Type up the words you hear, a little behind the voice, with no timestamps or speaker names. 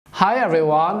Hi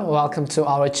everyone, welcome to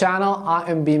our channel. I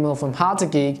am Bimal from How to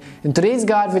Geek. In today's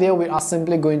guide video, we are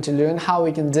simply going to learn how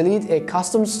we can delete a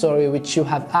custom story which you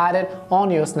have added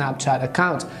on your Snapchat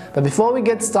account. But before we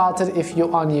get started, if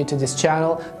you are new to this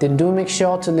channel, then do make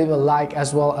sure to leave a like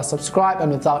as well as subscribe,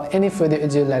 and without any further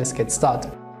ado, let us get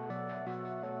started.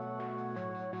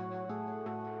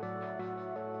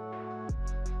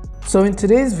 So in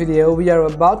today's video, we are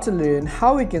about to learn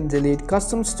how we can delete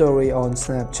custom story on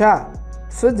Snapchat.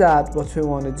 For that, what we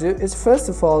want to do is first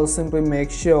of all simply make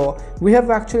sure we have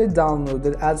actually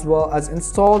downloaded as well as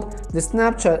installed the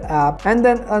Snapchat app, and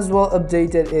then as well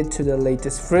updated it to the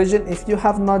latest version. If you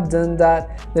have not done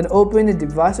that, then open the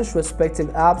device's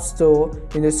respective app store.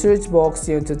 In the search box,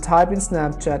 you need to type in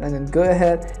Snapchat and then go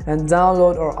ahead and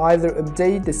download or either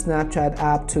update the Snapchat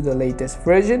app to the latest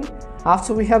version.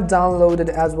 After we have downloaded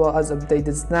as well as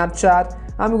updated Snapchat,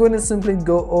 I'm going to simply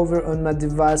go over on my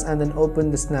device and then open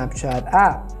the Snapchat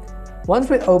app. Once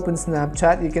we open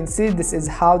Snapchat, you can see this is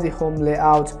how the home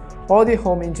layout or the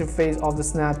home interface of the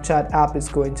Snapchat app is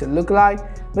going to look like.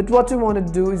 But what we want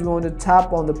to do is we want to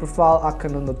tap on the profile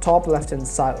icon on the top left hand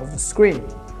side of the screen.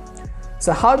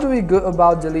 So how do we go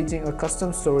about deleting a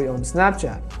custom story on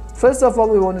Snapchat? First of all,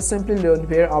 we want to simply learn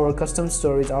where our custom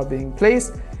stories are being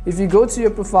placed. If you go to your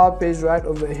profile page right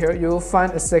over here, you will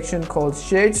find a section called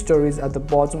shared stories at the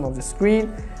bottom of the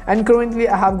screen, and currently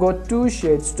I have got two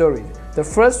shared stories. The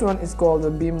first one is called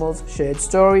the Bimal's shared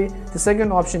story. The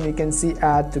second option you can see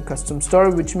add to custom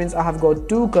story, which means I have got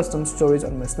two custom stories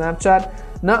on my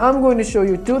Snapchat. Now I'm going to show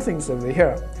you two things over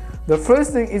here. The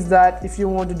first thing is that if you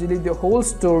want to delete the whole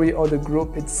story or the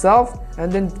group itself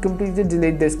and then completely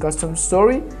delete this custom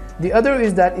story. The other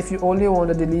is that if you only want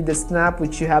to delete the snap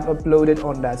which you have uploaded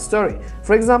on that story.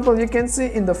 For example, you can see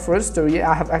in the first story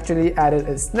I have actually added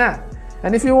a snap.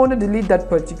 And if you want to delete that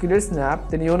particular snap,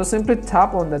 then you want to simply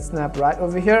tap on that snap right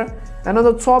over here, and on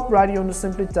the top right you want to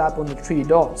simply tap on the three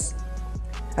dots.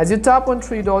 As you tap on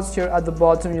three dots here at the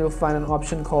bottom, you'll find an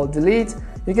option called delete.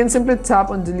 You can simply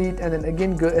tap on delete and then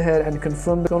again go ahead and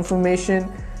confirm the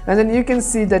confirmation, and then you can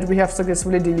see that we have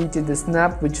successfully deleted the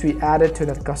snap which we added to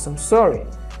that custom story.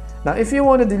 Now if you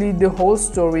want to delete the whole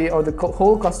story or the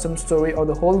whole custom story or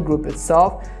the whole group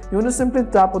itself, you want to simply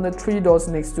tap on the three dots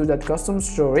next to that custom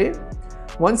story.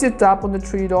 Once you tap on the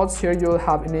three dots here, you will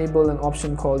have enabled an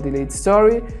option called delete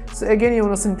story. So again, you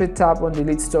want to simply tap on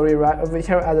delete story right over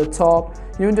here at the top.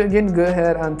 You want to again go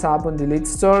ahead and tap on delete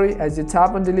story. As you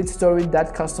tap on delete story,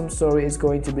 that custom story is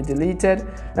going to be deleted.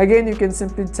 Again, you can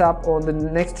simply tap on the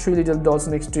next three little dots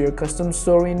next to your custom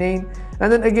story name,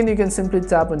 and then again you can simply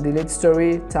tap on delete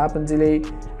story, tap on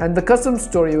delete, and the custom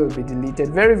story will be deleted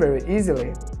very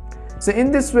easily. So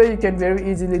in this way, you can very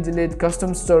easily delete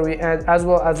custom story and as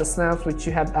well as the snaps which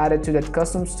you have added to that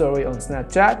custom story on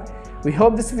Snapchat. We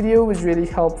hope this video was really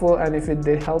helpful, and if it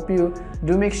did help you,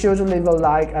 do make sure to leave a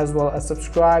like as well as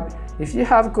subscribe. If you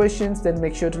have questions, then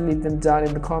make sure to leave them down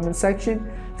in the comment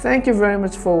section. Thank you very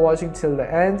much for watching till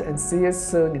the end, and see you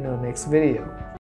soon in our next video.